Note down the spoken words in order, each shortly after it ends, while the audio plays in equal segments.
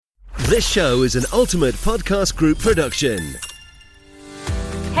This show is an Ultimate Podcast Group production.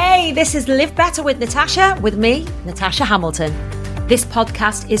 Hey, this is Live Better with Natasha, with me, Natasha Hamilton. This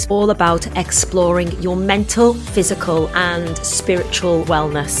podcast is all about exploring your mental, physical, and spiritual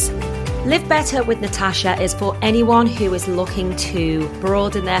wellness. Live Better with Natasha is for anyone who is looking to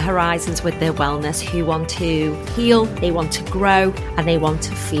broaden their horizons with their wellness, who want to heal, they want to grow, and they want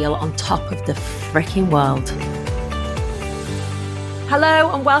to feel on top of the freaking world.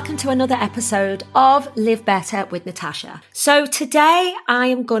 Hello and welcome to another episode of Live Better with Natasha. So today I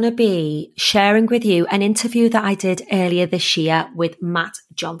am going to be sharing with you an interview that I did earlier this year with Matt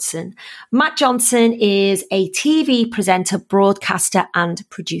Johnson. Matt Johnson is a TV presenter, broadcaster and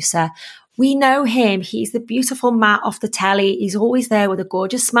producer. We know him. He's the beautiful Matt off the telly. He's always there with a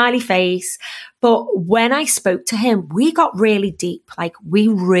gorgeous smiley face. But when I spoke to him, we got really deep. Like we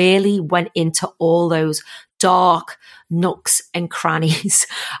really went into all those dark nooks and crannies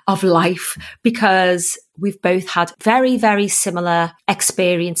of life because we've both had very, very similar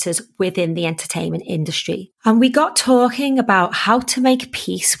experiences within the entertainment industry. And we got talking about how to make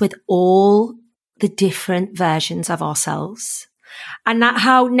peace with all the different versions of ourselves and that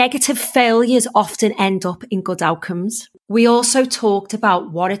how negative failures often end up in good outcomes. We also talked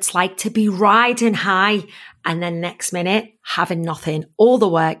about what it's like to be riding high and then next minute having nothing, all the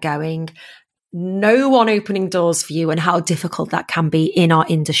work going, no one opening doors for you and how difficult that can be in our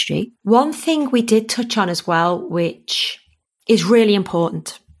industry. One thing we did touch on as well, which is really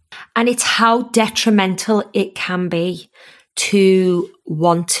important, and it's how detrimental it can be to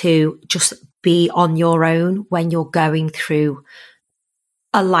want to just be on your own when you're going through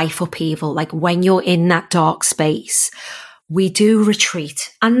a life upheaval, like when you're in that dark space. We do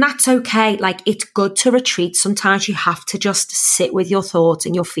retreat and that's okay. Like it's good to retreat. Sometimes you have to just sit with your thoughts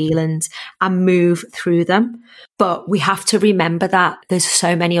and your feelings and move through them. But we have to remember that there's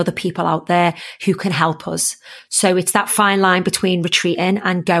so many other people out there who can help us. So it's that fine line between retreating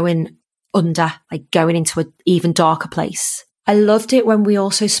and going under, like going into an even darker place. I loved it when we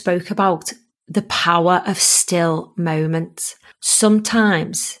also spoke about the power of still moments.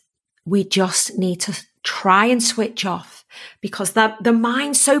 Sometimes we just need to try and switch off because the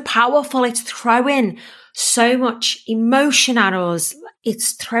mind's so powerful. It's throwing so much emotion at us.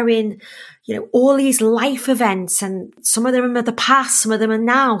 It's throwing, all these life events, and some of them are the past, some of them are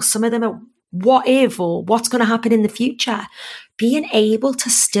now, some of them are what if or what's going to happen in the future. Being able to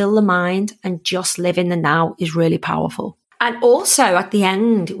still the mind and just live in the now is really powerful. And also at the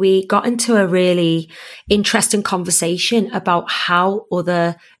end, we got into a really interesting conversation about how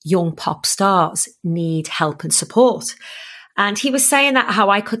other young pop stars need help and support. And he was saying that how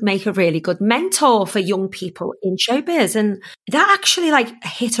I could make a really good mentor for young people in showbiz. And that actually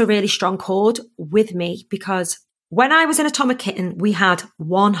hit a really strong chord with me because when I was in Atomic Kitten, we had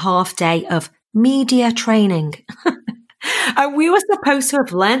 1.5 day of media training. And we were supposed to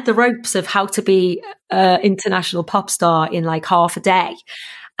have learned the ropes of how to be an international pop star in half a day.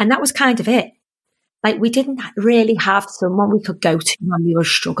 And that was kind of it. We didn't really have someone we could go to when we were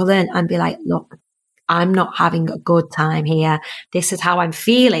struggling and be like, look, I'm not having a good time here. This is how I'm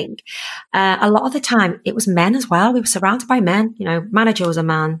feeling. A lot of the time it was men as well. We were surrounded by men, manager was a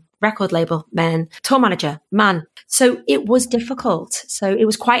man, record label, men, tour manager, man. So it was difficult. So it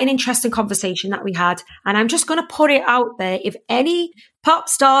was quite an interesting conversation that we had. And I'm just going to put it out there. If any pop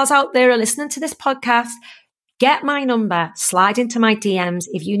stars out there are listening to this podcast, get my number, slide into my DMs.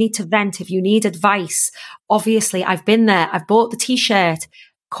 If you need to vent, if you need advice, obviously I've been there. I've bought the t-shirt.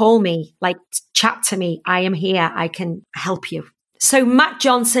 Call me, chat to me. I am here. I can help you. So Matt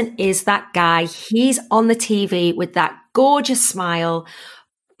Johnson is that guy. He's on the TV with that gorgeous smile,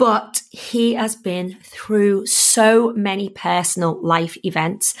 but he has been through so many personal life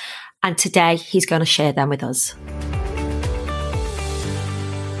events. And today he's going to share them with us.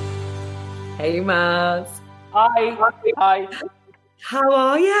 Hey, Matt. Hi. How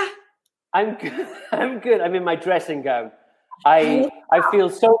are you? I'm good. I'm in my dressing gown. I feel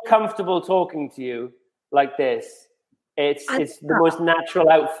so comfortable talking to you like this. It's the most natural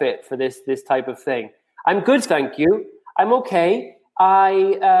outfit for this type of thing. I'm good, thank you. I'm okay.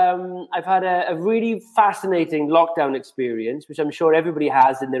 I've had a really fascinating lockdown experience, which I'm sure everybody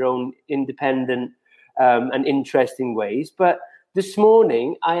has in their own independent and interesting ways. But this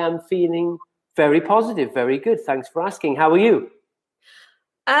morning, I am feeling very positive, very good. Thanks for asking. How are you?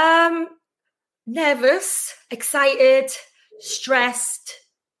 Nervous, excited, stressed,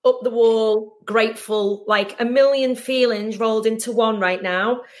 up the wall, grateful, a million feelings rolled into one right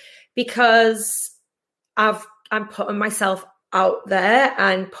now because I'm putting myself out there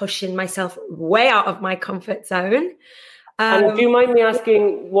and pushing myself way out of my comfort zone. And do you mind me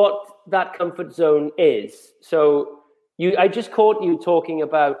asking what that comfort zone is. So I just caught you talking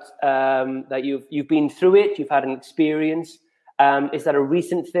about that you've been through it, you've had an experience. Is that a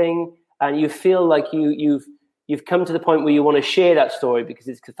recent thing? And you feel like you've come to the point where you want to share that story because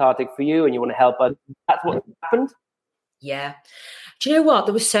it's cathartic for you and you want to help others. That's what happened? Yeah. Do you know what?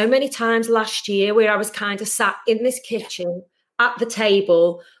 There were so many times last year where I was kind of sat in this kitchen at the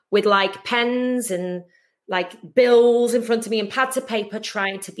table with like pens and like bills in front of me and pads of paper,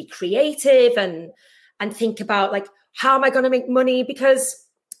 trying to be creative and think about like, how am I going to make money? Because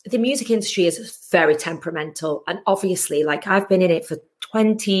the music industry is very temperamental. And obviously, like, I've been in it for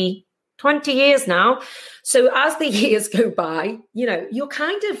 20 years now. So as the years go by, you know, you're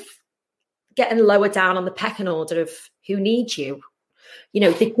kind of getting lower down on the pecking order of who needs you. You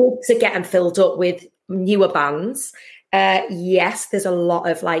know, the gigs are getting filled up with newer bands. Yes, there's a lot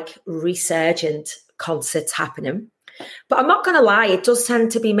of like resurgent concerts happening. But I'm not going to lie, it does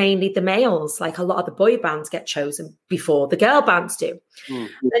tend to be mainly the males. Like, a lot of the boy bands get chosen before the girl bands do. Mm.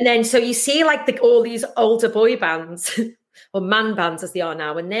 And then so you see like all these older boy bands or man bands as they are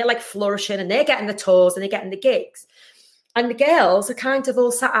now, and they're like flourishing and they're getting the tours and they're getting the gigs. And the girls are kind of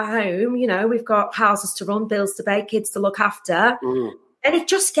all sat at home, you know, we've got houses to run, bills to pay, kids to look after. Mm. And it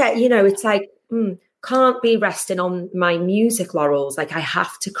just you know, it's like, can't be resting on my music laurels. Like, I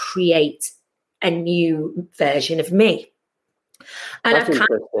have to create a new version of me. And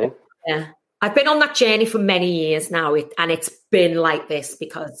I've been on that journey for many years now, and it's been like this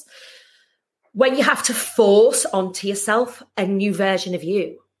because when you have to force onto yourself a new version of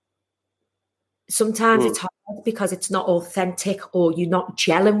you, sometimes it's hard because it's not authentic or you're not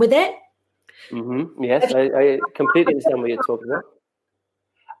gelling with it. Mm-hmm. Yes, I completely understand what you're talking about.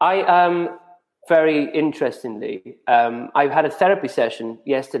 I very interestingly, I've had a therapy session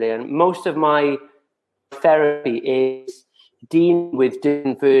yesterday, and most of my therapy is dealing with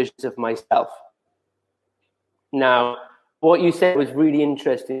different versions of myself. Now, what you said was really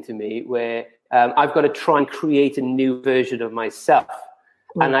interesting to me, where I've got to try and create a new version of myself.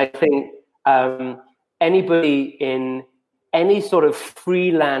 Mm. And I think anybody in any sort of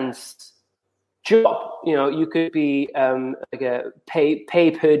freelance job, you know, you could be like a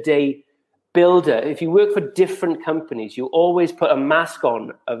pay per day builder. If you work for different companies, you always put a mask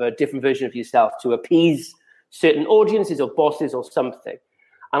on of a different version of yourself to appease certain audiences or bosses or something.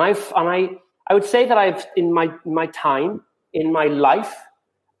 And I would say that I've, in my time in my life,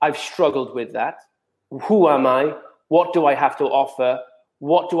 I've struggled with that. Who am I? What do I have to offer?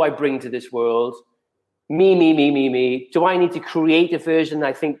 What do I bring to this world? Me. Do I need to create a version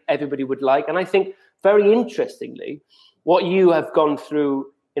I think everybody would like? And I think, very interestingly, what you have gone through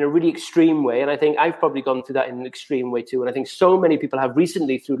in a really extreme way, and I think I've probably gone through that in an extreme way too, and I think so many people have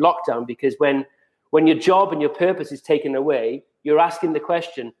recently through lockdown, because when your job and your purpose is taken away, you're asking the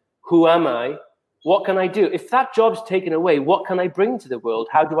question, who am I? What can I do? If that job's taken away, what can I bring to the world?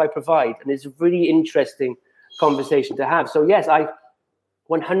 How do I provide? And it's a really interesting conversation to have. So yes, I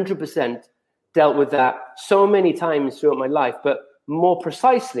 100% dealt with that so many times throughout my life, but more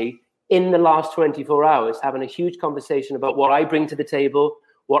precisely in the last 24 hours, having a huge conversation about what I bring to the table,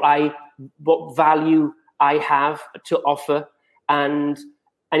 what value I have to offer. And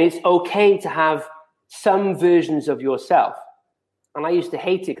it's okay to have some versions of yourself. And I used to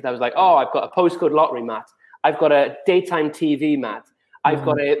hate it because I was like, oh, I've got a postcode lottery, Matt. I've got a daytime TV, Matt. I've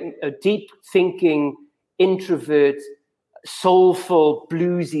got a deep thinking, introvert, soulful,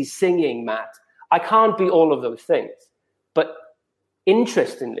 bluesy singing, Matt. I can't be all of those things. But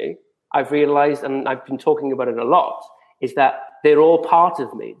interestingly, I've realized, and I've been talking about it a lot, is that they're all part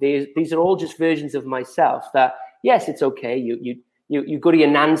of me. These are all just versions of myself that, yes, it's okay. You go to your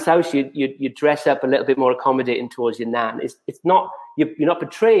nan's house, you dress up a little bit more accommodating towards your nan. It's not, you're not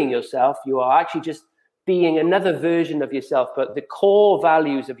betraying yourself. You are actually just being another version of yourself, but the core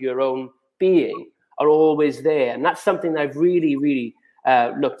values of your own being are always there. And that's something that I've really, really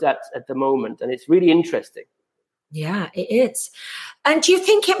looked at the moment. And it's really interesting. Yeah, it is. And do you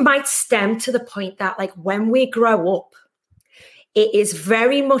think it might stem to the point that, like, when we grow up, it is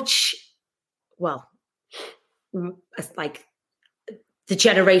very much, well, like the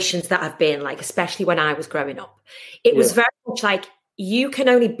generations that have been, like, especially when I was growing up, it was very much like, you can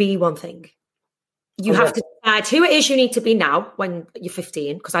only be one thing. You have to decide who it is you need to be now when you're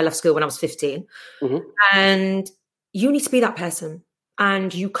 15, because I left school when I was 15. Mm-hmm. And you need to be that person.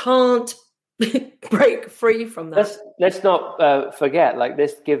 And you can't break free from that. Let's not forget, like,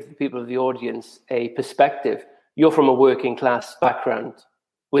 let's give people of the audience a perspective. You're from a working class background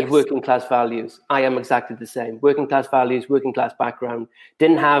with working class values. I am exactly the same. Working class values, working class background.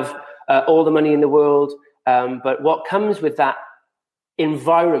 Didn't have all the money in the world. But what comes with that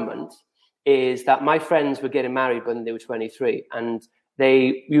environment is that my friends were getting married when they were 23, and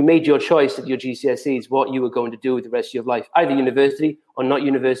you made your choice at your GCSEs what you were going to do with the rest of your life, either university or not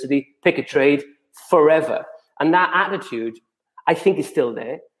university, pick a trade, forever. And that attitude, I think, is still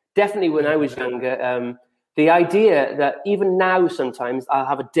there. Definitely when I was younger, the idea that even now sometimes I'll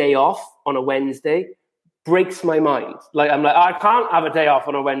have a day off on a Wednesday breaks my mind. I'm like, I can't have a day off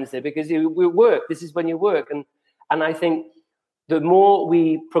on a Wednesday because we work. This is when you work. And I think the more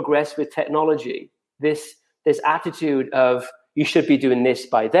we progress with technology, this attitude of you should be doing this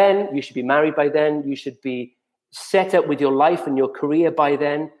by then, you should be married by then, you should be set up with your life and your career by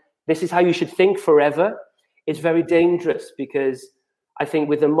then, this is how you should think forever, it's very dangerous, because I think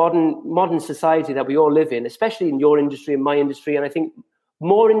with the modern society that we all live in, especially in your industry and my industry, and I think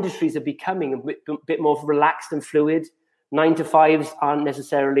more industries are becoming a bit more relaxed and fluid. 9-to-5s aren't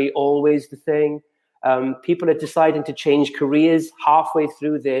necessarily always the thing. People are deciding to change careers halfway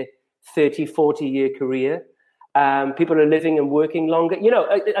through their 30, 40-year career. People are living and working longer,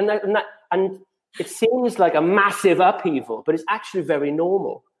 and it seems like a massive upheaval, but it's actually very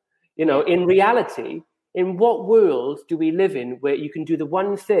normal. In reality, in what world do we live in where you can do the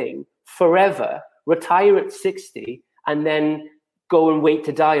one thing forever, retire at 60, and then go and wait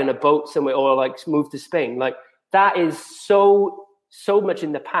to die on a boat somewhere, or move to Spain? That is so much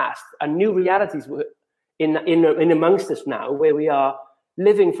in the past, and new realities were in amongst us now, where we are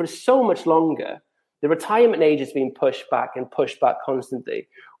living for so much longer. The retirement age is being pushed back constantly.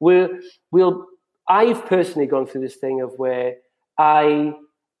 I've personally gone through this thing of where I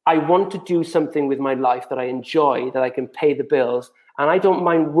want to do something with my life that I enjoy, that I can pay the bills, and I don't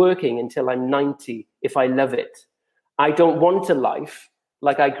mind working until I'm 90 if I love it. I don't want a life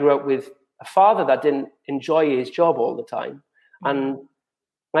like I grew up with a father that didn't enjoy his job all the time. And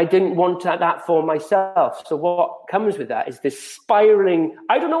I didn't want that for myself. So what comes with that is this spiraling,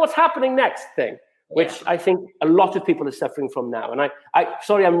 I don't know what's happening next thing, which I think a lot of people are suffering from now. And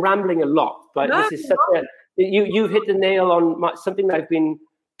sorry, I'm rambling a lot, but this is you've hit the nail on something that I've been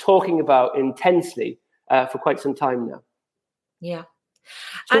talking about intensely for quite some time now. Yeah.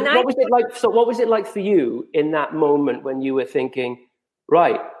 So what was it like for you in that moment when you were thinking,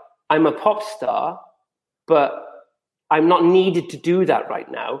 right, I'm a pop star, but I'm not needed to do that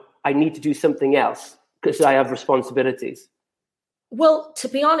right now. I need to do something else because I have responsibilities. Well, to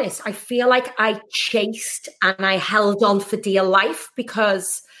be honest, I feel like I chased and I held on for dear life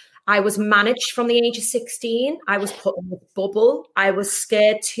because I was managed from the age of 16. I was put in a bubble. I was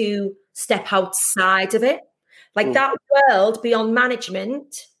scared to step outside of it. That world beyond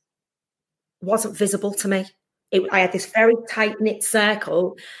management wasn't visible to me. I had this very tight-knit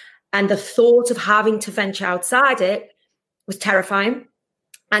circle, and the thought of having to venture outside it was terrifying.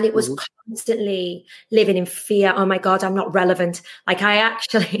 And it was constantly living in fear. Oh my God, I'm not relevant. I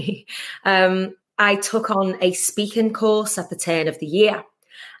actually, I took on a speaking course at the turn of the year,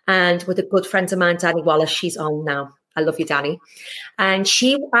 and with a good friend of mine, Danny Wallace, she's on now. I love you, Danny. And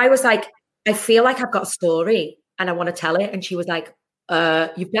I was like, I feel like I've got a story and I want to tell it. And she was like,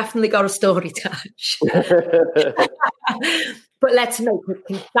 you've definitely got a story, Tash. But let's make it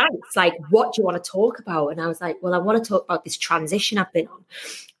concise. What do you want to talk about? And I was like, well, I want to talk about this transition I've been on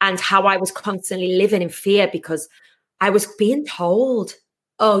and how I was constantly living in fear because I was being told,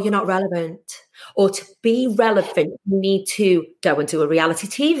 oh, you're not relevant. Or to be relevant, you need to go and do a reality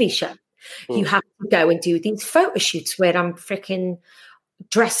TV show. You have to go and do these photo shoots where I'm freaking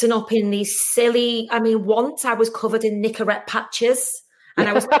dressing up in these silly, once I was covered in Nicorette patches and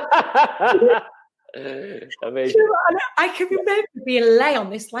I was amazing. I can remember being lay on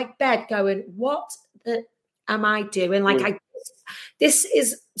this bed going, what am I doing? This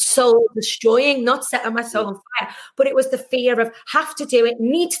is soul destroying, not setting my soul on fire, but it was the fear of have to do it,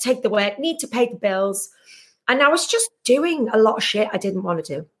 need to take the work, need to pay the bills. And I was just doing a lot of shit I didn't want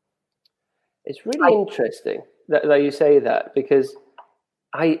to do. It's really interesting that you say that, because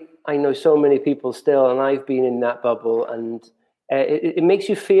I know so many people still, and I've been in that bubble, and it makes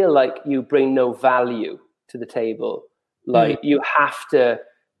you feel like you bring no value to the table. You have to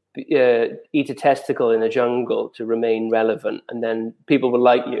eat a testicle in a jungle to remain relevant, and then people will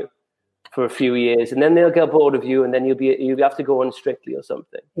like you for a few years, and then they'll get bored of you, and then you'll have to go on Strictly or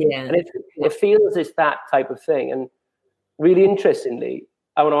something. Yeah, and it feels it's that type of thing. And really interestingly,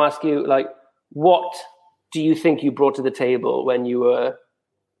 I want to ask you, what do you think you brought to the table when you were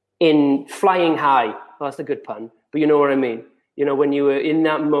in flying high? Well, that's a good pun, but you know what I mean. When you were in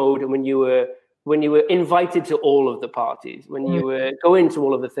that mode, and when you were invited to all of the parties, when you were going to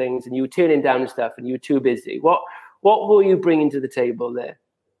all of the things, and you were turning down stuff, and you were too busy. What were you bringing to the table there?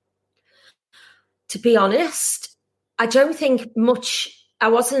 To be honest, I don't think much. I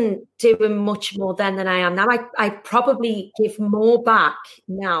wasn't doing much more then than I am now. I probably give more back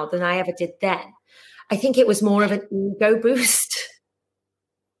now than I ever did then. I think it was more of an ego boost.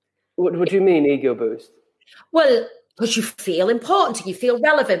 What do you mean, ego boost? Well, because you feel important, you feel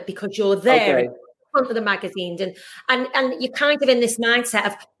relevant because you're there in front of the magazines, and you're kind of in this mindset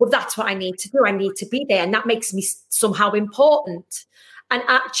of, well, that's what I need to do. I need to be there, and that makes me somehow important. And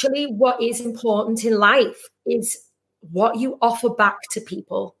actually, what is important in life is what you offer back to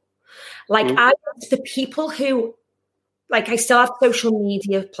people. Like the people who, like, I still have social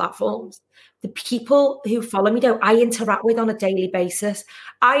media platforms. The people who follow me, though, I interact with on a daily basis.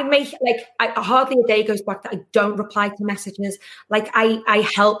 I make, like, hardly a day goes back that I don't reply to messages. Like, I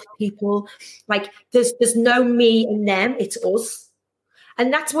help people. Like, there's no me and them, it's us.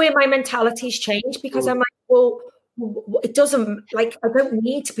 And that's where my mentality's changed, because I'm like, well, it doesn't, like, I don't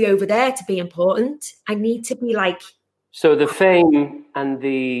need to be over there to be important. I need to be like. So the fame and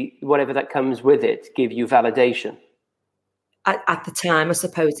the whatever that comes with it give you validation. At the time, I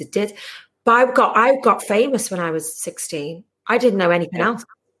suppose it did. But I got famous when I was 16. I didn't know anything else.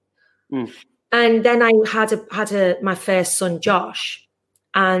 And then I had my first son, Josh,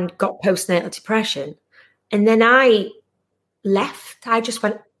 and got postnatal depression. And then I left. I just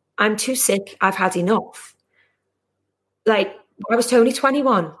went, I'm too sick. I've had enough. Like, I was only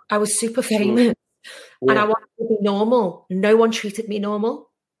 21. I was super famous. And I wanted to be normal. No one treated me normal.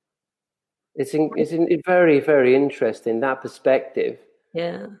 It's very, very interesting, that perspective.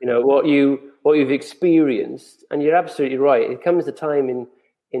 Yeah. You know, what you've experienced, and you're absolutely right. It comes a time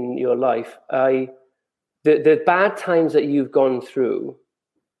in your life. The bad times that you've gone through,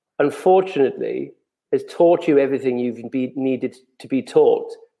 unfortunately, has taught you everything you've needed to be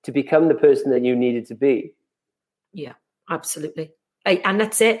taught to become the person that you needed to be. Yeah, absolutely. And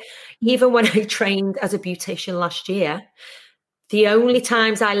that's it. Even when I trained as a beautician last year, the only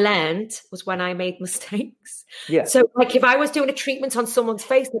times I learned was when I made mistakes. Yeah. So, like, if I was doing a treatment on someone's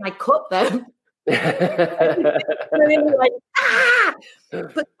face and I cut them, like,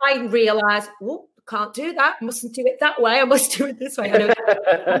 but I realised, oh, can't do that. I mustn't do it that way. I must do it this way. I know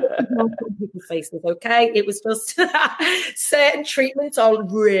people's faces, okay? It was just certain treatments are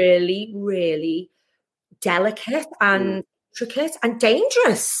really, really delicate and intricate and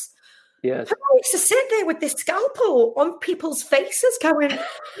dangerous. Yes. I used to sit there with this scalpel on people's faces going,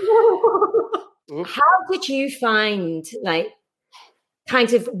 how did you find, like,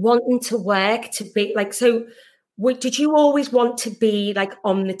 kind of wanting to work to be like, so did you always want to be like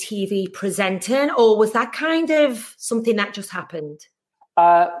on the TV presenting, or was that kind of something that just happened?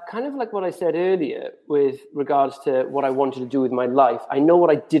 Kind of like what I said earlier with regards to what I wanted to do with my life. I know what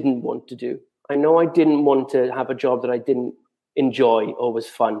I didn't want to do. I know I didn't want to have a job that I didn't enjoy or was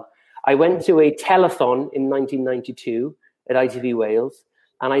fun. I went to a telethon in 1992 at ITV Wales,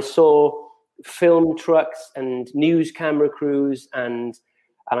 and I saw film trucks and news camera crews, and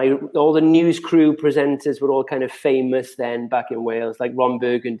all the news crew presenters were all kind of famous then back in Wales, like Ron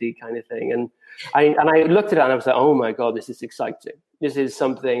Burgundy kind of thing. And I looked at it and I was like, oh my God, this is exciting. This is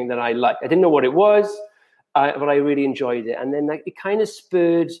something that I like. I didn't know what it was, but I really enjoyed it. And then it kind of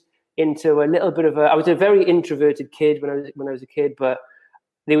spurred into a little bit of I was a very introverted kid when I was a kid, but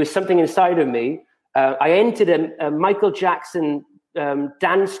there was something inside of me. I entered a Michael Jackson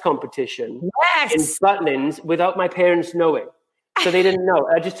dance competition in Butlins without my parents knowing. So they didn't know.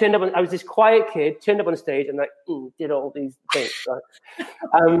 I just turned up. I was this quiet kid, turned up on stage and did all these things. Right?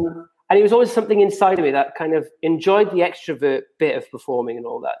 And it was always something inside of me that kind of enjoyed the extrovert bit of performing and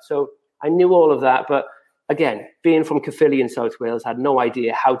all that. So I knew all of that. But again, being from Caerphilly in South Wales, had no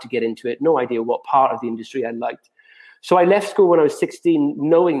idea how to get into it, no idea what part of the industry I liked. So I left school when I was 16,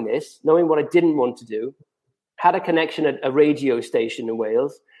 knowing what I didn't want to do, had a connection at a radio station in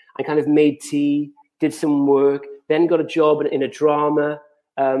Wales. I kind of made tea, did some work, then got a job in a drama,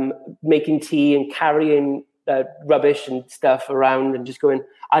 making tea and carrying rubbish and stuff around and just going,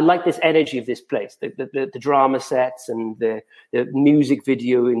 I like this energy of this place, the drama sets and the music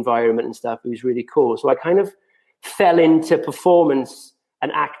video environment and stuff. It was really cool. So I kind of fell into performance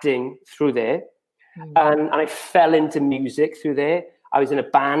and acting through there. And I fell into music through there. I was in a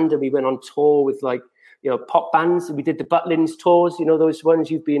band and we went on tour with pop bands. We did the Butlins tours, those ones,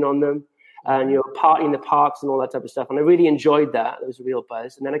 you've been on them, and party in the parks and all that type of stuff. And I really enjoyed that. It was a real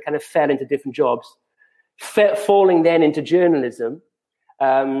buzz. And then I kind of fell into different jobs, falling then into journalism,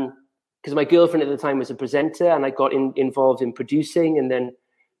 because my girlfriend at the time was a presenter, and I got involved in producing and then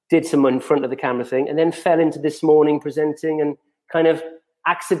did some in front of the camera thing, and then fell into This Morning presenting and kind of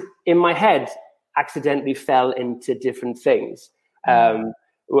in my head accidentally fell into different things.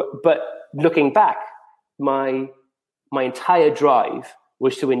 But looking back, my my entire drive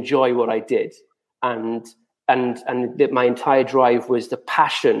was to enjoy what I did. And my entire drive was the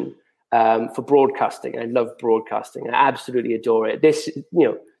passion for broadcasting. I love broadcasting. I absolutely adore it.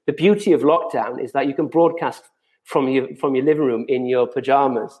 The beauty of lockdown is that you can broadcast from your living room in your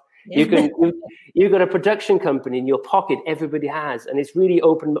pajamas. You've got a production company in your pocket. Everybody has, and it's really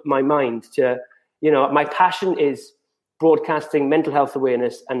opened my mind to, my passion is broadcasting, mental health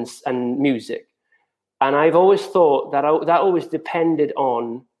awareness, and music. And I've always thought that that always depended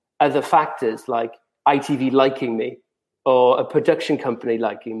on other factors like ITV liking me or a production company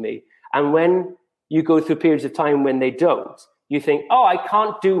liking me. And when you go through periods of time when they don't, you think, oh, I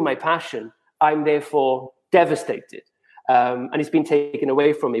can't do my passion. I'm therefore devastated. And it's been taken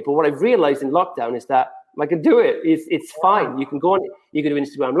away from me. But what I've realized in lockdown is that I can do it. It's fine. You can go on, you can do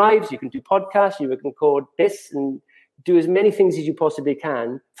Instagram lives, you can do podcasts, you can record this and do as many things as you possibly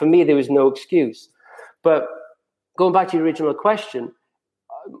can. For me, there was no excuse. But going back to your original question,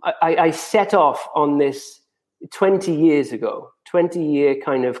 I set off on this 20-year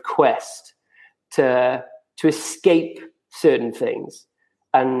kind of quest to escape certain things.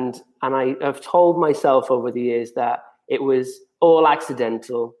 And I have told myself over the years that it was all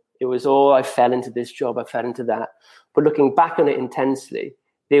accidental. It was all, I fell into this job, I fell into that. But looking back on it intensely,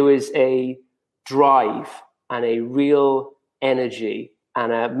 there was a drive and a real energy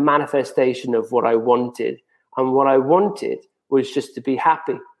and a manifestation of what I wanted. And what I wanted was just to be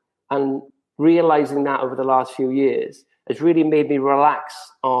happy. And realizing that over the last few years has really made me relax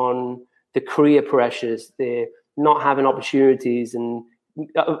on the career pressures, the not having opportunities, and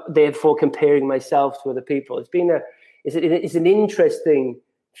therefore comparing myself to other people. It's an interesting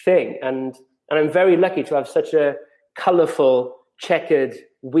thing. And I'm very lucky to have such a colorful, checkered,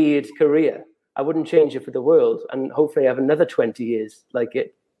 weird career. I wouldn't change it for the world. And hopefully I have another 20 years like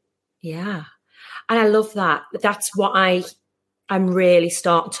it. Yeah. And I love that. That's what I'm really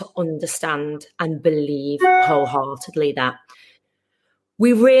starting to understand and believe wholeheartedly, that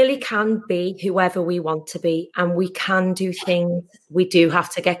we really can be whoever we want to be, and we can do things. We do have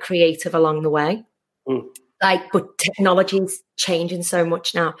to get creative along the way. But technology's changing so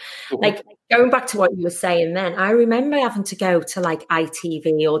much now. Like, going back to what you were saying then, I remember having to go to like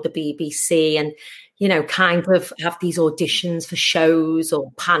ITV or the BBC and, kind of have these auditions for shows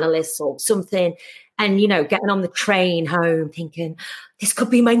or panelists or something. And, getting on the train home thinking, this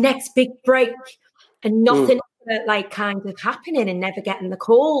could be my next big break, and nothing like kind of happening and never getting the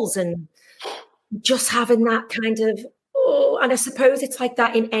calls, and just having that kind of, and I suppose it's like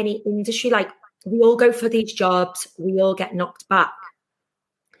that in any industry. Like, we all go for these jobs, we all get knocked back.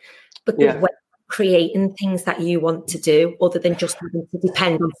 But there's way of creating things that you want to do other than just having to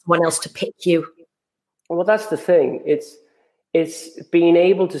depend on someone else to pick you. Well, that's the thing. It's being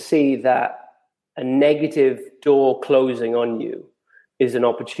able to see that a negative door closing on you is an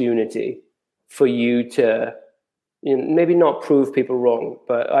opportunity for you to, maybe not prove people wrong,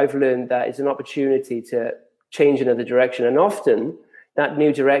 but I've learned that it's an opportunity to change another direction. And often that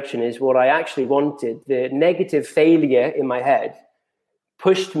new direction is what I actually wanted. The negative failure in my head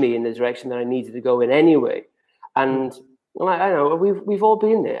pushed me in the direction that I needed to go in anyway. And I know we've all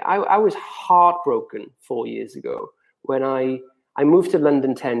been there. I was heartbroken 4 years ago when I moved to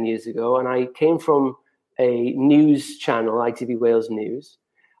London 10 years ago, and I came from a news channel, ITV Wales News,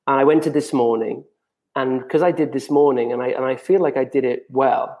 and I went to This Morning. And because I did This Morning, and I feel like I did it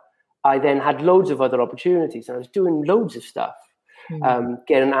well, I then had loads of other opportunities, and I was doing loads of stuff.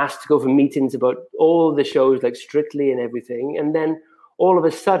 Getting asked to go for meetings about all the shows like Strictly and everything. And then all of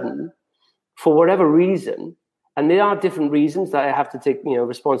a sudden, for whatever reason, and there are different reasons that I have to take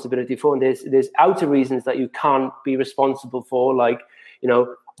responsibility for, and there's outer reasons that you can't be responsible for, like,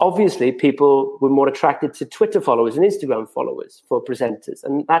 obviously people were more attracted to Twitter followers and Instagram followers for presenters,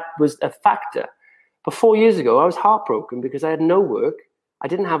 and that was a factor. But 4 years ago, I was heartbroken because I had no work. I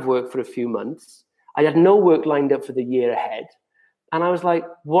didn't have work for a few months. I had no work lined up for the year ahead. And I was like,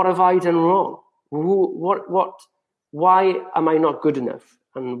 what have I done wrong? Why am I not good enough?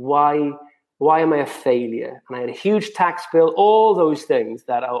 And why am I a failure? And I had a huge tax bill, all those things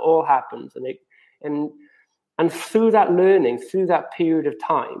that all happened. And through that learning, through that period of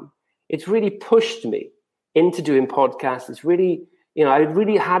time, it's really pushed me into doing podcasts. It's really, I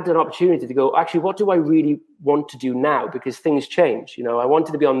really had an opportunity to go, actually, what do I really want to do now? Because things change. I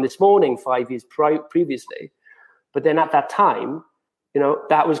wanted to be on This Morning 5 years previously. But then at that time,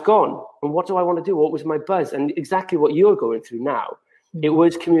 that was gone. And what do I want to do? What was my buzz? And exactly what you're going through now. It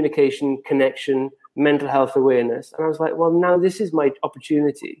was communication, connection, mental health awareness. And I was like, well, now this is my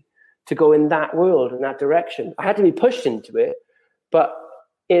opportunity to go in that world, in that direction. I had to be pushed into it, but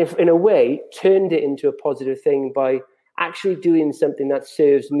in a way, turned it into a positive thing by actually doing something that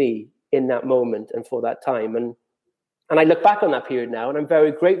serves me in that moment and for that time. And I look back on that period now, and I'm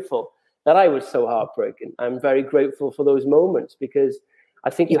very grateful that I was so heartbroken. I'm very grateful for those moments, because I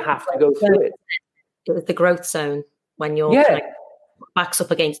think you have to go through it. It was the growth zone when your kind of back's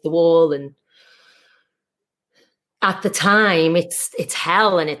up against the wall, and at the time it's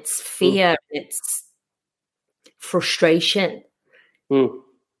hell and it's fear, and it's frustration.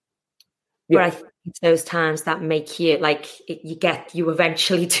 But I think it's those times that make you you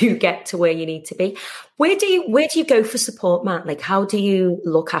eventually do get to where you need to be. Where do you go for support, Matt? Like, how do you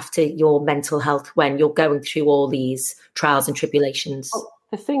look after your mental health when you're going through all these trials and tribulations? Well,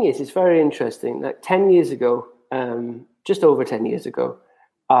 the thing is, it's very interesting. Like 10 years ago, just over 10 years ago,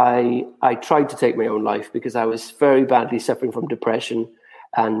 I tried to take my own life because I was very badly suffering from depression.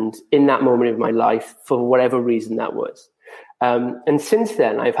 And in that moment of my life, for whatever reason that was. And since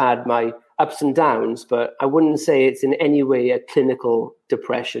then, I've had my ups and downs, but I wouldn't say it's in any way a clinical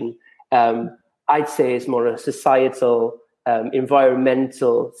depression. I'd say it's more a societal,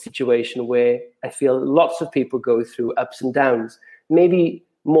 environmental situation where I feel lots of people go through ups and downs, maybe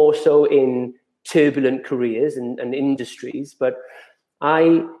more so in turbulent careers and industries. But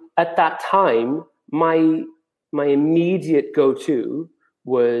at that time, my immediate go-to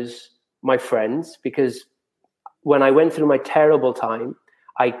was my friends, because when I went through my terrible time,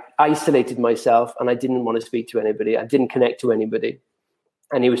 I isolated myself and I didn't want to speak to anybody. I didn't connect to anybody,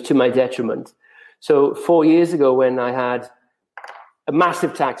 and it was to my detriment. So 4 years ago, when I had a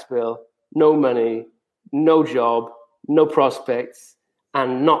massive tax bill, no money, no job, no prospects,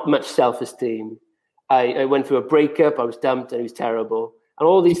 and not much self-esteem, I went through a breakup, I was dumped, and it was terrible. And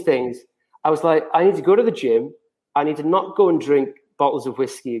all these things, I was like, I need to go to the gym. I need to not go and drink bottles of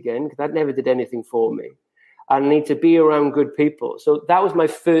whiskey again, because that never did anything for me. I need to be around good people. So that was my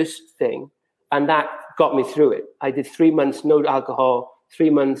first thing, and that got me through it. I did 3 months, no alcohol, 3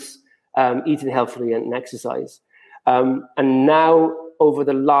 months eating healthily and exercise. And now, over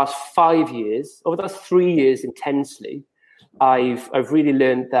the last 5 years, over the last 3 years intensely, I've really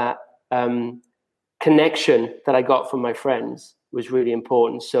learned that connection that I got from my friends was really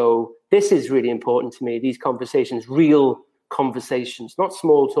important. So this is really important to me, these conversations, real conversations, not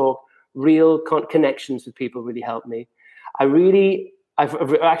small talk, real connections with people really helped me.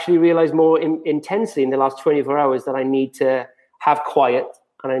 I've actually realized more intensely in the last 24 hours that I need to have quiet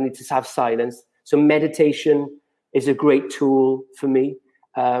and I need to have silence. So meditation is a great tool for me.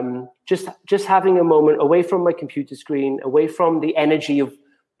 Just having a moment away from my computer screen, away from the energy of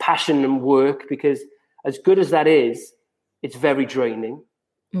passion and work, because as good as that is, it's very draining.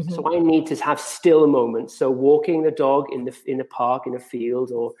 Mm-hmm. So I need to have still moments. So walking the dog in the park, in a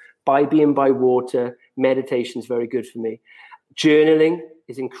field, or being by water, meditation is very good for me. Journaling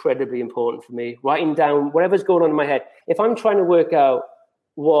is incredibly important for me. Writing down whatever's going on in my head. If I'm trying to work out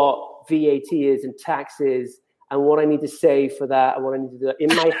what VAT is and tax is and what I need to say for that and what I need to do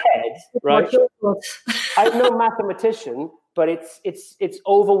in my head, right? I'm no mathematician, but it's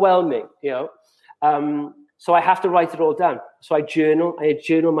overwhelming, So I have to write it all down. So I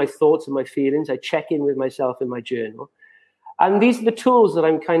journal my thoughts and my feelings. I check in with myself in my journal. And these are the tools that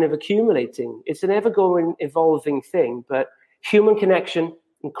I'm kind of accumulating. It's an ever-going, evolving thing, but human connection,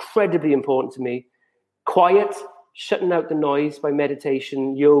 incredibly important to me. Quiet, shutting out the noise by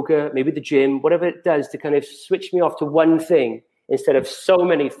meditation, yoga, maybe the gym, whatever it does to kind of switch me off to one thing instead of so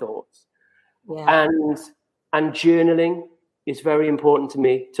many thoughts. Yeah. And journaling is very important to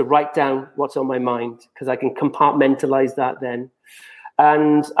me, to write down what's on my mind, because I can compartmentalize that then.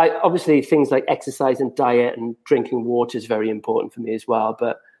 And obviously things like exercise and diet and drinking water is very important for me as well.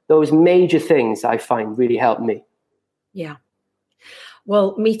 But those major things I find really help me. Yeah.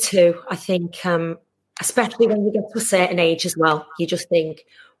 Well, me too. I think, especially when you get to a certain age as well, you just think,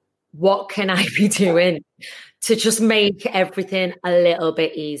 what can I be doing to just make everything a little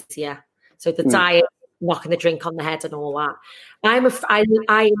bit easier? So the diet, knocking the drink on the head and all that.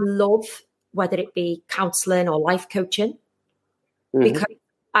 I love, whether it be counselling or life coaching, because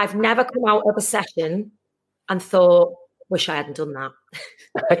I've never come out of a session and thought, wish I hadn't done that.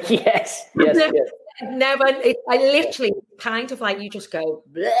 Yes. Never. I literally kind of like, you just go,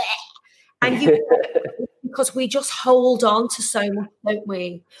 bleh, and you because we just hold on to so much, don't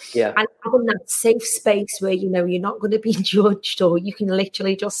we? Yeah. And having that safe space where, you're not going to be judged, or you can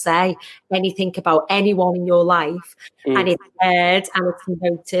literally just say anything about anyone in your life and it's heard and it's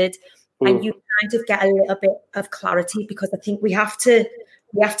noted and you kind of get a little bit of clarity, because I think we have to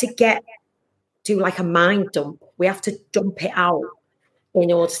do like a mind dump. We have to dump it out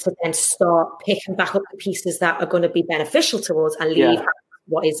in order to then start picking back up the pieces that are going to be beneficial to us and leave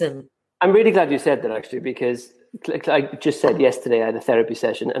what isn't. I'm really glad you said that, actually, because like I just said yesterday, I had a therapy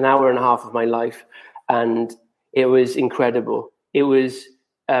session, an hour and a half of my life, and it was incredible. It was,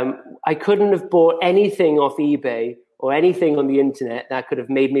 I couldn't have bought anything off eBay or anything on the internet that could have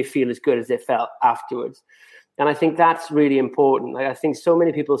made me feel as good as it felt afterwards. And I think that's really important. Like, I think so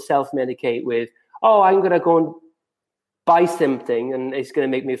many people self-medicate with, oh, I'm going to go and buy something and it's going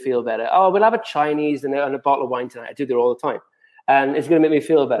to make me feel better. Oh, we'll have a Chinese and a bottle of wine tonight. I do that all the time. And it's going to make me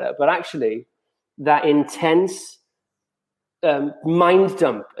feel better. But actually, that intense mind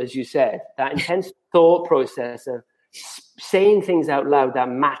dump, as you said, that intense thought process of saying things out loud that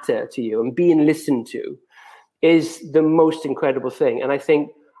matter to you and being listened to is the most incredible thing. And I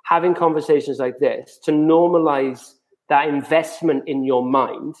think having conversations like this to normalize that investment in your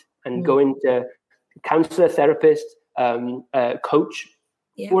mind and going to counselor, therapist, coach,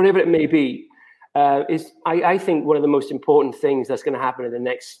 whatever it may be, is I think one of the most important things that's going to happen in the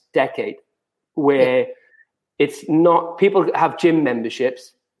next decade, where it's not, people have gym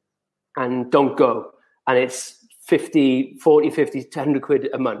memberships and don't go, and it's 50, 100 quid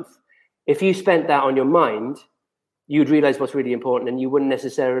a month. If you spent that on your mind, you'd realize what's really important, and you wouldn't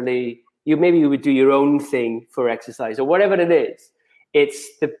necessarily, you would do your own thing for exercise or whatever it is.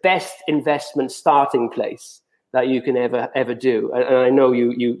 It's the best investment starting place that you can ever do. And I know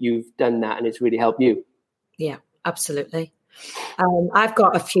you've done that, and it's really helped you. Yeah, absolutely. I've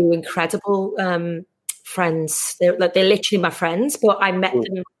got a few incredible friends. They're literally my friends, but I met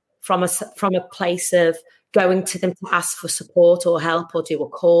them from a place of going to them to ask for support or help or do a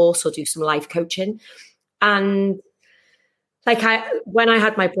course or do some life coaching. And when I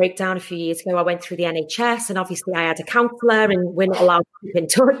had my breakdown a few years ago, I went through the NHS, and obviously I had a counsellor, and we're not allowed to keep in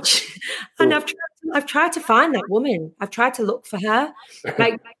touch. And I've tried to find that woman. I've tried to look for her,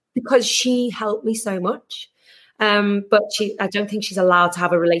 because she helped me so much. But I don't think she's allowed to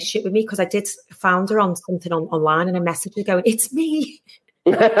have a relationship with me, because I did found her on something online, and I messaged her going, "It's me."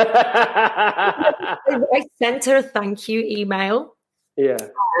 I sent her a thank you email. Yeah.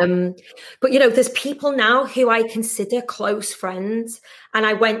 But there's people now who I consider close friends, and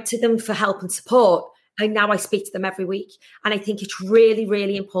I went to them for help and support, and now I speak to them every week. And I think it's really,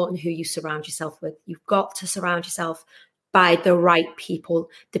 really important who you surround yourself with. You've got to surround yourself by the right people,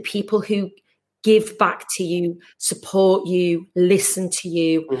 the people who give back to you, support you, listen to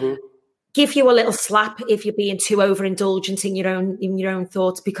you, give you a little slap if you're being too overindulgent in your own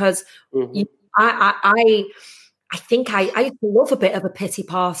thoughts, because I think I used to love a bit of a pity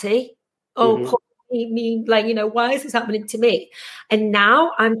party. Oh, poor me, why is this happening to me? And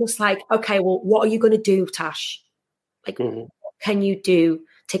now I'm just like, okay, well, what are you going to do, Tash? What can you do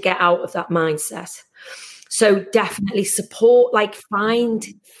to get out of that mindset? So definitely support,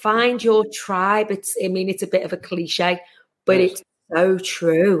 find your tribe. It's a bit of a cliche, but it's so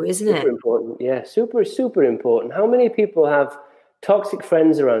true, isn't it? Super important. Yeah, super, super important. How many people have toxic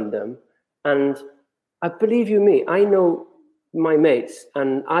friends around them? And I believe you me, I know my mates,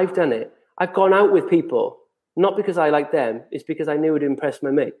 and I've done it. I've gone out with people, not because I like them, it's because I knew it would impress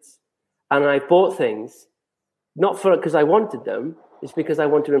my mates. And I bought things, not because I wanted them, it's because I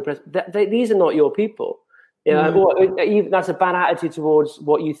wanted to impress. These are not your people. That's a bad attitude towards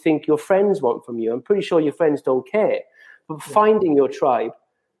what you think your friends want from you. I'm pretty sure your friends don't care. But finding your tribe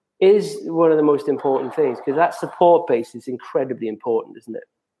is one of the most important things, because that support base is incredibly important, isn't it?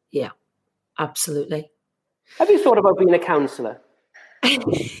 Yeah. Absolutely. Have you thought about being a counsellor?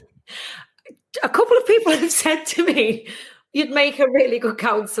 A couple of people have said to me, you'd make a really good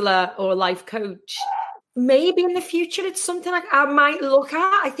counsellor or a life coach. Maybe in the future it's something I might look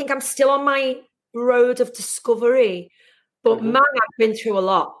at. I think I'm still on my road of discovery. But man, I've been through a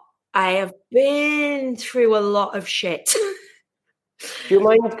lot. I have been through a lot of shit. Do you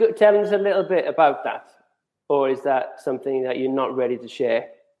mind telling us a little bit about that? Or is that something that you're not ready to share?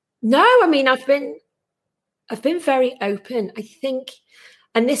 No, I mean, I've been very open, I think,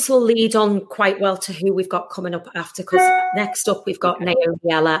 and this will lead on quite well to who we've got coming up after, because next up we've got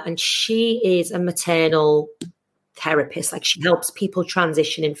Naomi Ella, and she is a maternal therapist. She helps people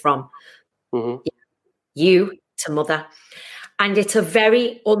transitioning from you to mother. And it's a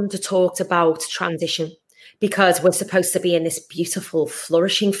very under-talked about transition, because we're supposed to be in this beautiful,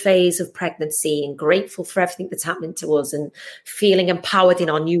 flourishing phase of pregnancy and grateful for everything that's happening to us and feeling empowered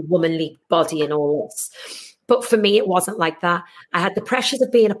in our new womanly body and all this. But for me, it wasn't like that. I had the pressures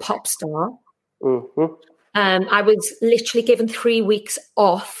of being a pop star. I was literally given 3 weeks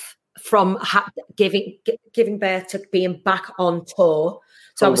off from giving birth to being back on tour.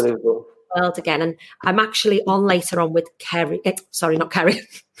 So I was world again, and I'm actually on later on with Kerry. Sorry, not Kerry.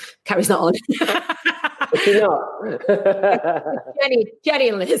 Kerry's not on. Is she not? Jenny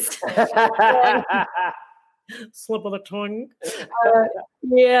and Liz. Slip of the tongue.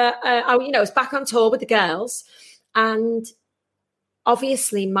 I was back on tour with the girls, and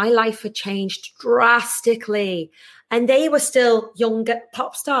obviously my life had changed drastically, and they were still younger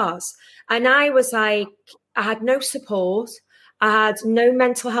pop stars, and I was like, I had no support, I had no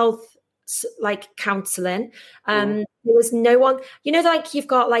mental health like counseling. There was no one, like you've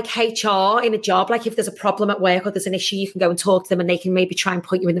got like HR in a job, like if there's a problem at work or there's an issue, you can go and talk to them and they can maybe try and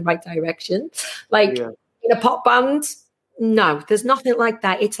point you in the right direction. Like in a pop band, no, there's nothing like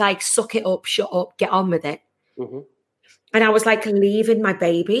that. It's like, suck it up, shut up, get on with it. And I was like leaving my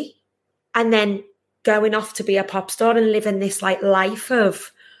baby and then going off to be a pop star and living this like life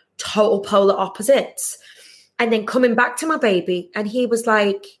of total polar opposites, and then coming back to my baby. And he was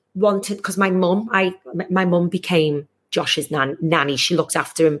like, wanted, because my mum became Josh's nanny. She looked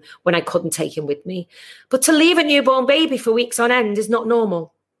after him when I couldn't take him with me. But to leave a newborn baby for weeks on end is not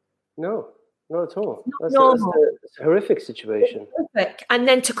normal. No, not at all. That's a horrific situation. Horrific. And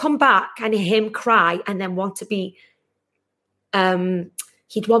then to come back and hear him cry and then want to be,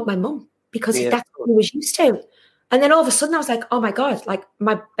 he'd want my mum because that's what he was used to. And then all of a sudden I was like, oh my God, like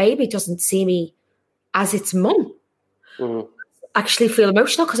my baby doesn't see me as its mum. Actually feel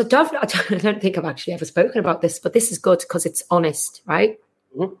emotional because I don't think I've actually ever spoken about this, but this is good because it's honest, right?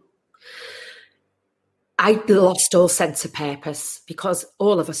 I lost all sense of purpose because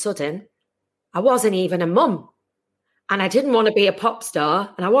all of a sudden I wasn't even a mum, and I didn't want to be a pop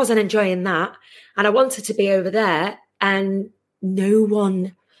star, and I wasn't enjoying that, and I wanted to be over there, and no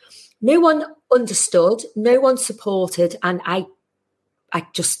one understood, no one supported, and I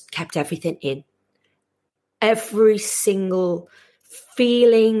just kept everything in. Every single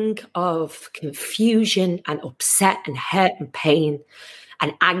feeling of confusion and upset and hurt and pain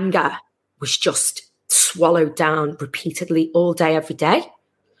and anger was just swallowed down repeatedly all day, every day.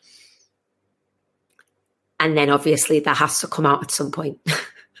 And then obviously that has to come out at some point.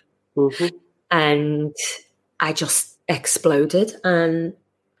 And I just exploded. And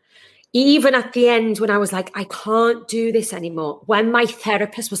even at the end, when I was like, I can't do this anymore, when my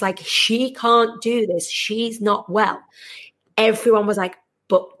therapist was like, she can't do this, she's not well, everyone was like,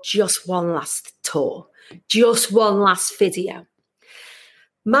 but just one last tour, just one last video.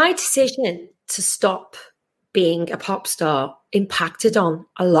 My decision to stop being a pop star impacted on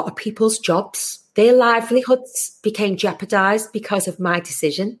a lot of people's jobs. Their livelihoods became jeopardized because of my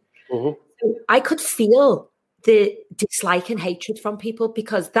decision. I could feel the dislike and hatred from people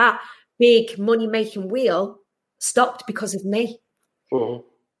because that big money-making wheel stopped because of me.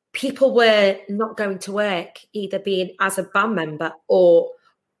 People were not going to work, either being as a band member or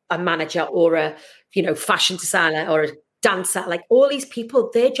a manager or a, fashion designer or a dancer. Like all these people,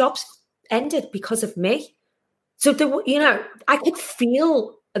 their jobs ended because of me. So, I could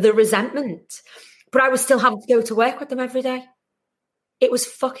feel the resentment, but I was still having to go to work with them every day. It was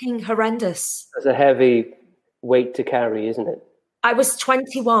fucking horrendous. That's a heavy weight to carry, isn't it? I was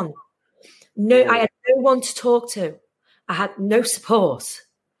 21. I had no one to talk to. I had no support.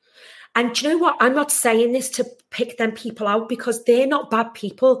 And do you know what? I'm not saying this to pick them people out because they're not bad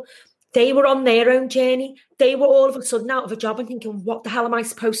people. They were on their own journey. They were all of a sudden out of a job and thinking, what the hell am I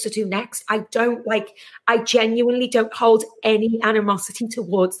supposed to do next? I genuinely don't hold any animosity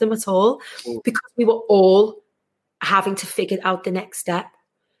towards them at all because we were all having to figure out the next step.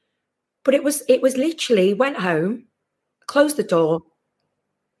 But it was literally went home, closed the door,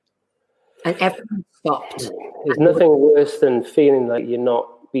 and everything stopped. There's nothing worse than feeling like you're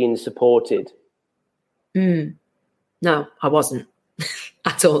not being supported. No, I wasn't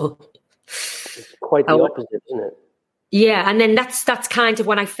at all. It's quite the opposite, isn't it? Yeah, and then that's kind of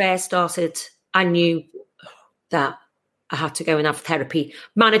when I first started. I knew that I had to go and have therapy.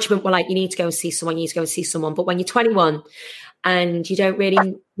 Management were like, you need to go and see someone, you need to go and see someone. But when you're 21 and you don't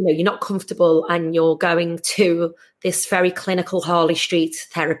really, you're not comfortable and you're going to this very clinical Harley Street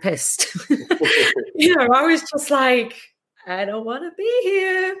therapist, I was just like, I don't want to be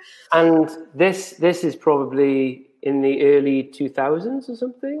here. And this is probably in the early 2000s or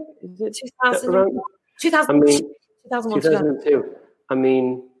something? Is it 2002. I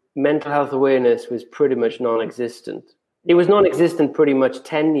mean, mental health awareness was pretty much non-existent. It was non-existent pretty much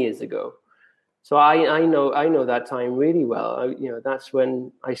 10 years ago. So I know that time really well. That's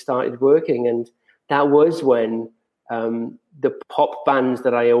when I started working, and that was when the pop bands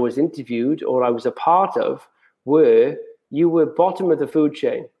that I always interviewed or I was a part of you were bottom of the food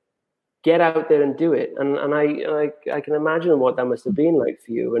chain. Get out there and do it. And I can imagine what that must have been like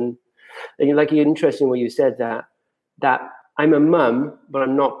for you. And like, interesting what you said that I'm a mum, but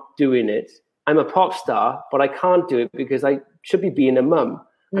I'm not doing it. I'm a pop star, but I can't do it because I should be being a mum.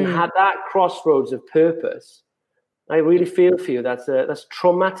 and had that crossroads of purpose, I really feel for you. That's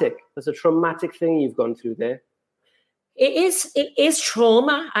traumatic. That's a traumatic thing you've gone through there. It is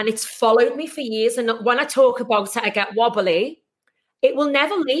trauma, and it's followed me for years. And when I talk about it, I get wobbly. It will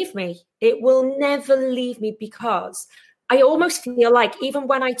never leave me. It will never leave me, because I almost feel like even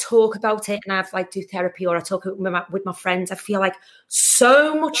when I talk about it and I have do therapy, or I talk with my friends, I feel like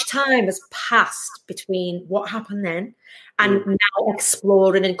so much time has passed between what happened then and now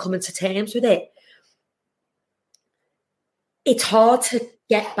exploring and coming to terms with it. It's hard to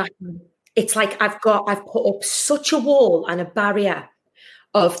get back. It's like I've put up such a wall and a barrier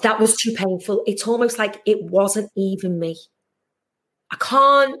of that was too painful. It's almost like it wasn't even me. I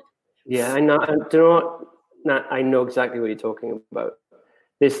can't. Yeah, I know. I know exactly what you're talking about.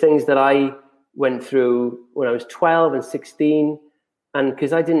 There's things that I went through when I was 12 and 16, and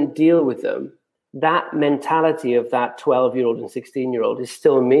because I didn't deal with them, that mentality of that 12-year-old and 16-year-old is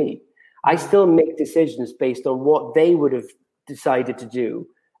still me. I still make decisions based on what they would have decided to do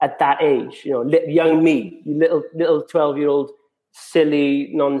at that age. Young me, you little 12-year-old, silly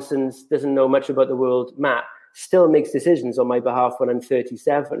nonsense, doesn't know much about the world, Matt, still makes decisions on my behalf when I'm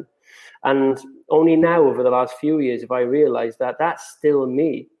 37. And only now, over the last few years, have I realized that that's still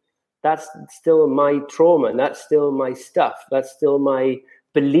me. That's still my trauma, and that's still my stuff. That's still my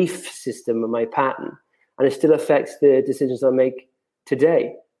belief system and my pattern. And it still affects the decisions I make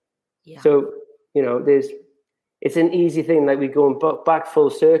today. Yeah. So, it's an easy thing, like we go back full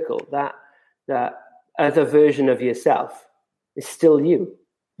circle. That other version of yourself is still you.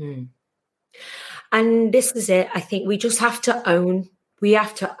 And this is it. I think we just have to own. We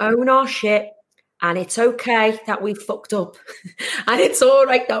have to own our shit, and it's okay that we fucked up, and it's all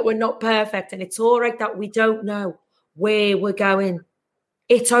right that we're not perfect, and it's all right that we don't know where we're going.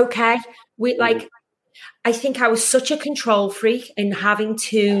 It's okay. I think I was such a control freak in having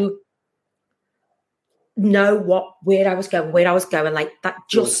to know where I was going, like that,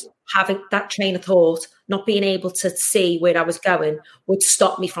 just having that train of thought, not being able to see where I was going would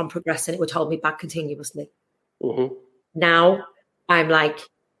stop me from progressing. It would hold me back continuously. Now I'm like,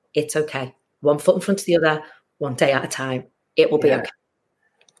 it's okay. One foot in front of the other, one day at a time. It will be okay.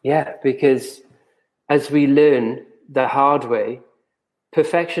 Yeah, because as we learn the hard way,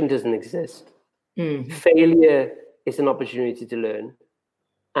 perfection doesn't exist. Failure is an opportunity to learn.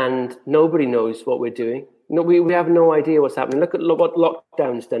 And nobody knows what we're doing. No, we have no idea what's happening. Look what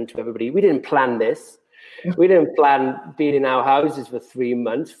lockdown's done to everybody. We didn't plan this. We didn't plan being in our houses for 3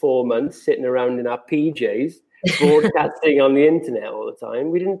 months, 4 months, sitting around in our PJs, broadcasting on the internet all the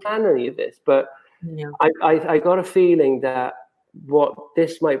time. We didn't plan any of this. But I got a feeling that what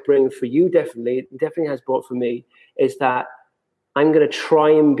this might bring for you, definitely has brought for me, is that I'm going to try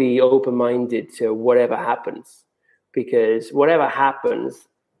and be open-minded to whatever happens. Because whatever happens,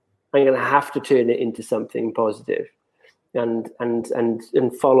 I'm going to have to turn it into something positive, and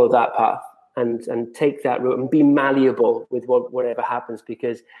follow that path, and take that route, and be malleable with whatever happens.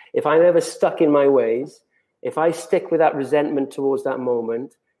 Because if I'm ever stuck in my ways, if I stick with that resentment towards that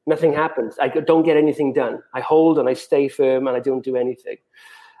moment, nothing happens. I don't get anything done. I hold and I stay firm, and I don't do anything.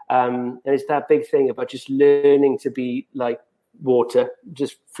 And it's that big thing about just learning to be like water,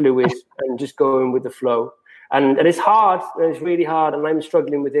 just fluid, and just going with the flow. And it's hard, and it's really hard, and I'm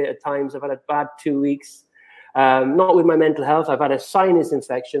struggling with it at times. I've had a bad 2 weeks, not with my mental health. I've had a sinus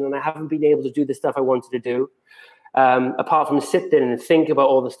infection, and I haven't been able to do the stuff I wanted to do, apart from sit there and think about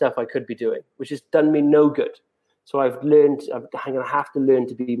all the stuff I could be doing, which has done me no good. So I'm going to have to learn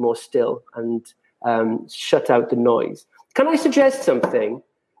to be more still and shut out the noise. Can I suggest something?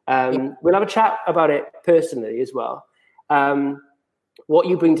 We'll have a chat about it personally as well. What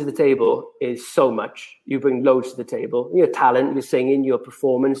you bring to the table is so much. You bring loads to the table. Your talent, your singing, your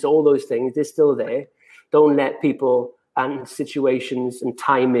performance, all those things, they're still there. Don't let people and situations and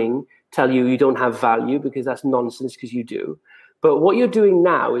timing tell you don't have value, because that's nonsense, because you do. But what you're doing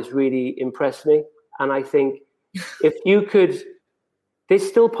now is really impressed me. And I think if you could, there's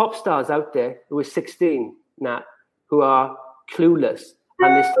still pop stars out there who are 16, Nat, who are clueless,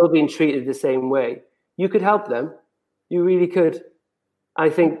 and they're still being treated the same way. You could help them. You really could. I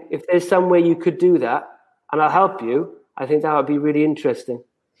think if there's some way you could do that, and I'll help you, I think that would be really interesting.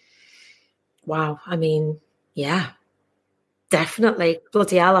 Wow. I mean, yeah, definitely.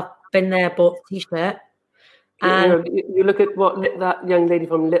 Bloody hell, I've been there, bought the T-shirt. You look at what that young lady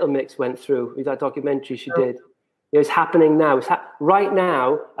from Little Mix went through with that documentary she did. It's happening now. Right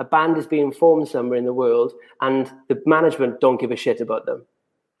now, a band is being formed somewhere in the world, and the management don't give a shit about them.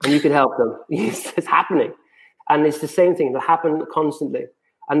 And you can help them. It's happening. And it's the same thing that happened constantly.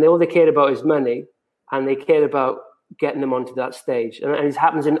 And all they cared about is money, and they cared about getting them onto that stage. And it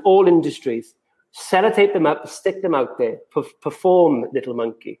happens in all industries. Sellotape them up, stick them out there, perform Little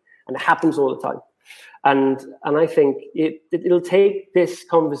Monkey. And it happens all the time. And I think it'll take this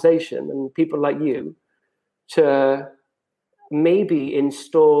conversation and people like you to maybe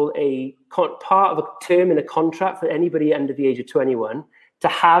install a part of a term in a contract for anybody under the age of 21 to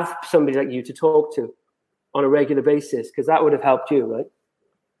have somebody like you to talk to on a regular basis, because that would have helped you, right?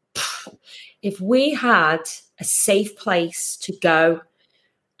 If we had a safe place to go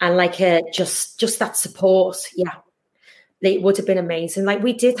and like just that support, it would have been amazing. Like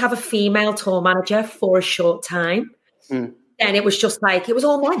we did have a female tour manager for a short time. And it was just like, it was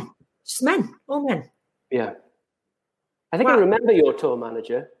all men, just men, all men. Yeah. I think I remember your tour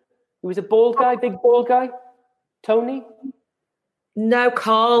manager. He was a bald guy, big bald guy. Tony? No,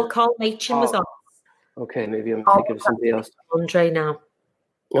 Carl Machin was on. Okay, maybe I'm thinking of somebody else. Andre now.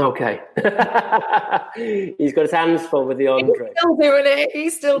 Okay. He's got his hands full with the Andre.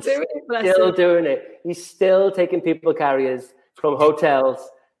 He's still doing it. He's still taking people carriers from hotels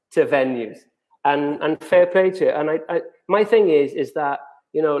to venues. And fair play to it. And I my thing is that,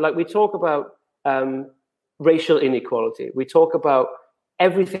 like we talk about racial inequality. We talk about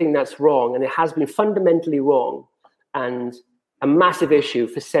everything that's wrong, and it has been fundamentally wrong and a massive issue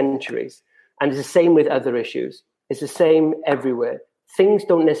for centuries. And it's the same with other issues. It's the same everywhere. Things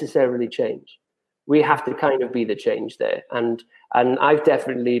don't necessarily change. We have to kind of be the change there. And I've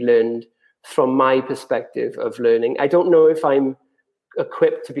definitely learned from my perspective of learning. I don't know if I'm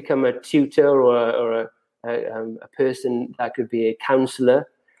equipped to become a tutor or a person that could be a counselor,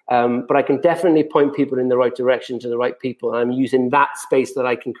 but I can definitely point people in the right direction to the right people. And I'm using that space that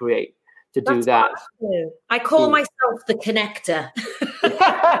I can create to do that. I call myself the connector.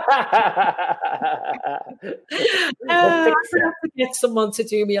 I have to get someone to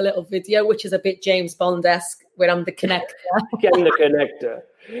do me a little video, which is a bit James Bond-esque, where I'm the connector. Getting the connector.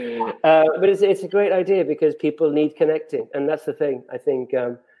 But it's a great idea because people need connecting. And that's the thing. I think,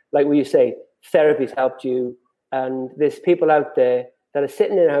 like what you say, therapy's helped you. And there's people out there that are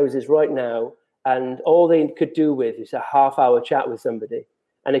sitting in houses right now, and all they could do with is a half-hour chat with somebody,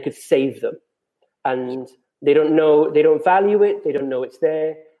 and it could save them. And they don't know, they don't value it, they don't know it's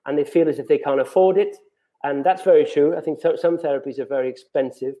there, and they feel as if they can't afford it. And that's very true. I think some therapies are very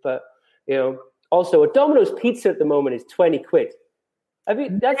expensive, but also a Domino's pizza at the moment is 20 quid. I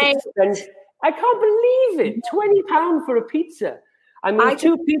mean, that's expensive. I can't believe it. £20 for a pizza. I mean,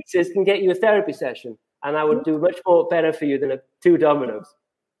 2 pizzas can get you a therapy session, and I would do much more better for you than 2 Domino's.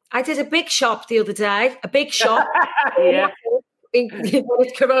 I did a big shop the other day. A big shop. Yeah. When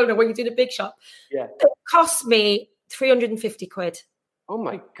it's Corona, when you do the big shop. Yeah. It cost me 350 quid. Oh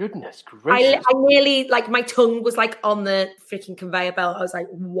my goodness gracious. I nearly, like, my tongue was like on the freaking conveyor belt. I was like,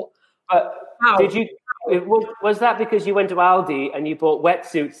 what? Did you, was that because you went to Aldi and you bought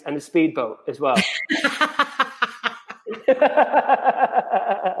wetsuits and a speedboat as well?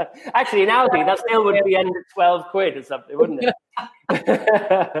 Actually, in Aldi, that still would be under 12 quid or something, wouldn't it?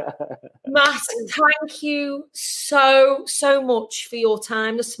 Matt, thank you so much for your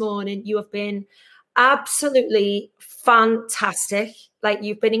time this morning. You have been absolutely fantastic. Like,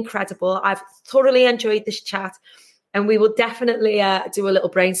 you've been incredible. I've thoroughly enjoyed this chat, and we will definitely do a little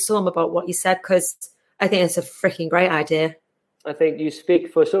brainstorm about what you said, because I think it's a freaking great idea. I think you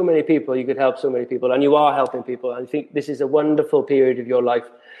speak for so many people. You could help so many people, and you are helping people. I think this is a wonderful period of your life,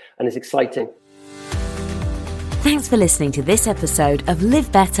 and it's exciting. Thanks for listening to this episode of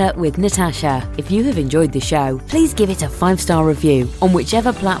Live Better with Natasha. If you have enjoyed the show, please give it a 5-star review on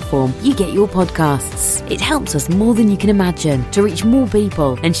whichever platform you get your podcasts. It helps us more than you can imagine to reach more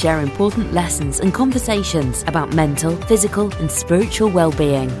people and share important lessons and conversations about mental, physical and spiritual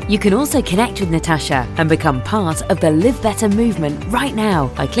well-being. You can also connect with Natasha and become part of the Live Better movement right now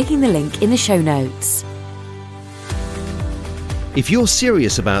by clicking the link in the show notes. If you're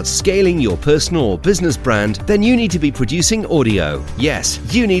serious about scaling your personal or business brand, then you need to be producing audio. Yes,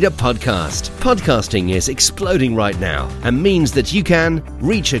 you need a podcast. Podcasting is exploding right now and means that you can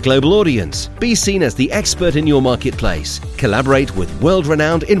reach a global audience, be seen as the expert in your marketplace, collaborate with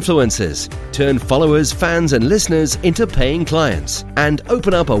world-renowned influencers, turn followers, fans and listeners into paying clients, and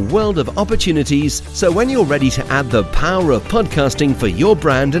open up a world of opportunities. So when you're ready to add the power of podcasting for your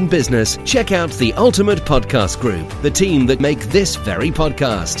brand and business, check out the Ultimate Podcast Group, the team that make this very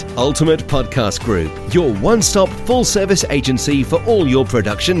podcast. Ultimate Podcast Group, your one-stop full-service agency for all your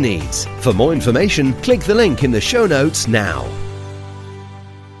production needs. For more information, click the link in the show notes now.